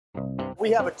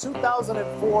We have a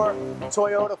 2004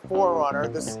 Toyota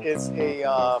 4Runner. This is a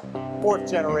 4th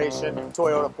generation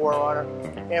Toyota 4Runner.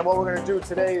 And what we're going to do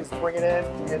today is bring it in,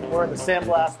 and we're in the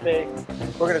sandblast bay.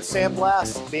 We're going to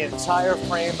sandblast the entire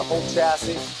frame, the whole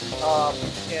chassis,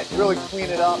 and really clean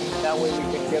it up. That way we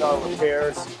can get our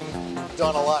repairs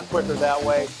done a lot quicker that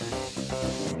way.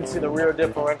 You can see the rear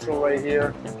differential right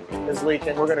here is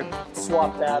leaking. We're going to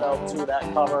swap that out to that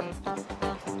cover.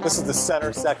 This is the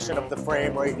center section of the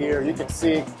frame right here. You can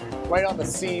see right on the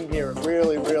seam here, it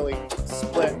really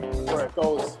split where it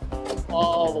goes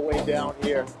all the way down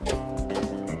here.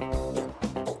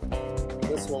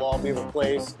 This will all be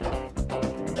replaced.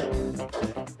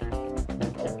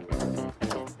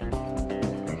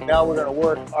 Now we're going to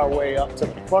work our way up to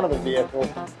the front of the vehicle,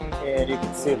 and you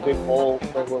can see a big hole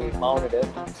right where we mounted it.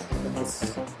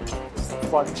 This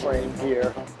front frame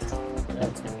here,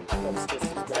 that's just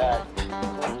as bad.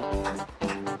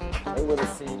 Right where the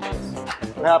seam is.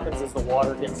 What happens is the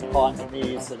water gets caught in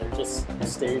these and it just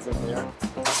stays in there.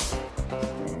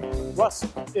 Rust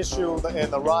issue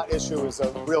and the rot issue is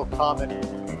a real common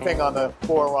thing on the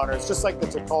 4Runners, just like the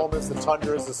Tacomas, the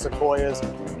Tundras, the Sequoias.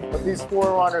 But these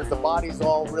 4Runners, the bodies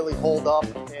all really hold up,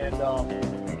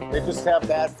 and they just have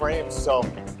bad frames, so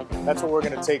that's what we're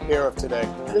going to take care of today.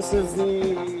 This is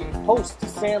the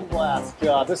post-sandblast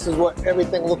job. This is what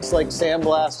everything looks like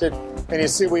sandblasted. And you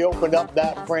see we opened up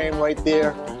that frame right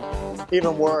there.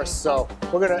 Even worse. So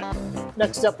we're going to,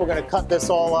 next step, we're going to cut this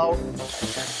all out.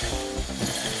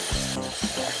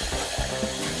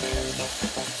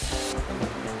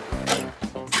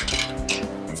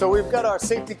 So we've got our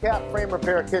SafeTCap frame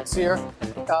repair kits here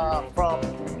from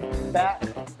back,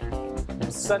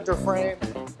 center frame,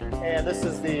 and this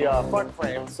is the front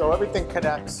frame. So everything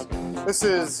connects. This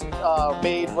is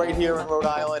made right here in Rhode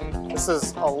Island. This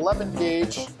is 11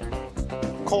 gauge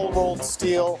cold rolled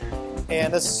steel,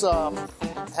 and this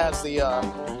has the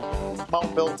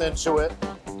mount built into it.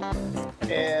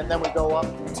 And then we go up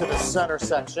to the center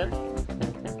section.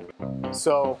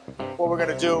 So what we're going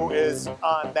to do is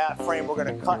on that frame, we're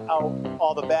going to cut out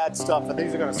all the bad stuff, and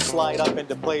these are going to slide up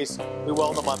into place. We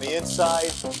weld them on the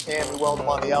inside and we weld them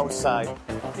on the outside.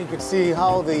 You can see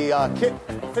how the kit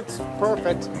fits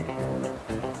perfect.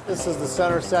 This is the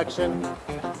center section,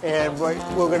 and what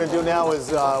we're going to do now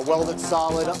is weld it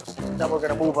solid. Then we're going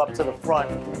to move up to the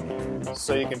front,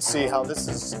 so you can see how this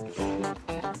is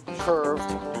curved.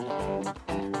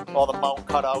 All the mount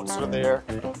cutouts are there.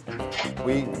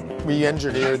 We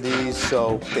engineered these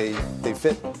so they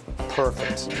fit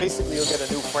perfect. Basically, you'll get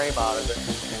a new frame out of it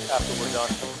after we're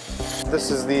done. This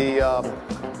is the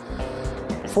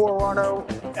 4Runner.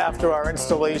 After our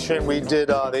installation, we did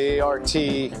the ART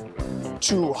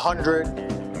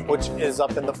 200, which is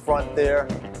up in the front there,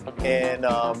 and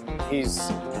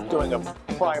he's doing a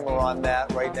primer on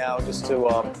that right now just to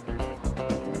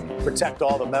protect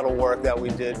all the metal work that we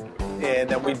did. And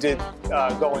then we did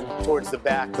going towards the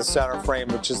back, the center frame,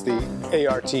 which is the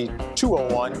ART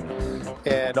 201,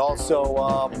 and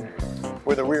also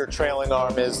where the rear trailing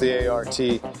arm is the ART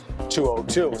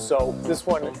 202. So this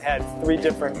one had 3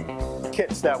 different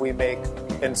kits that we make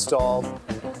installed,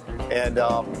 and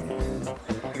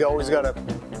you always got to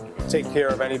take care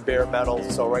of any bare metal.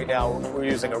 So right now we're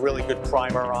using a really good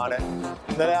primer on it, and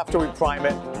then after we prime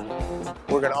it,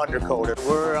 we're going to undercoat it.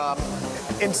 We're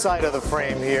inside of the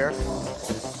frame here.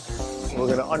 We're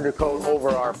going to undercoat over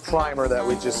our primer that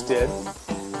we just did.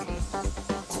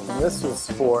 And this is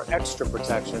for extra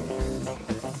protection.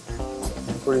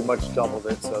 Pretty much doubled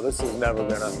it, so this is never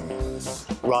going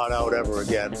to rot out ever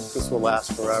again. This will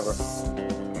last forever.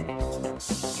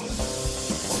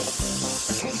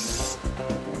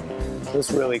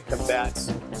 This really combats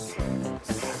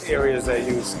areas that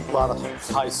use a lot of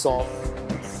high salt.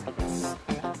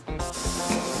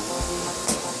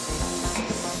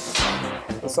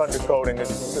 This undercoating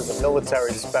is a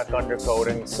military spec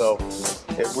undercoating, so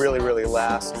it really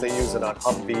lasts. They use it on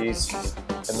Humvees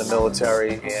in the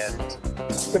military, and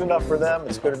it's good enough for them,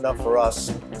 it's good enough for us.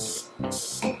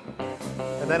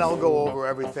 And then I'll go over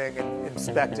everything and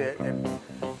inspect it, and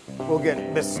we'll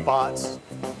get missed spots.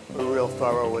 We're real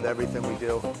thorough with everything we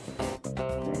do.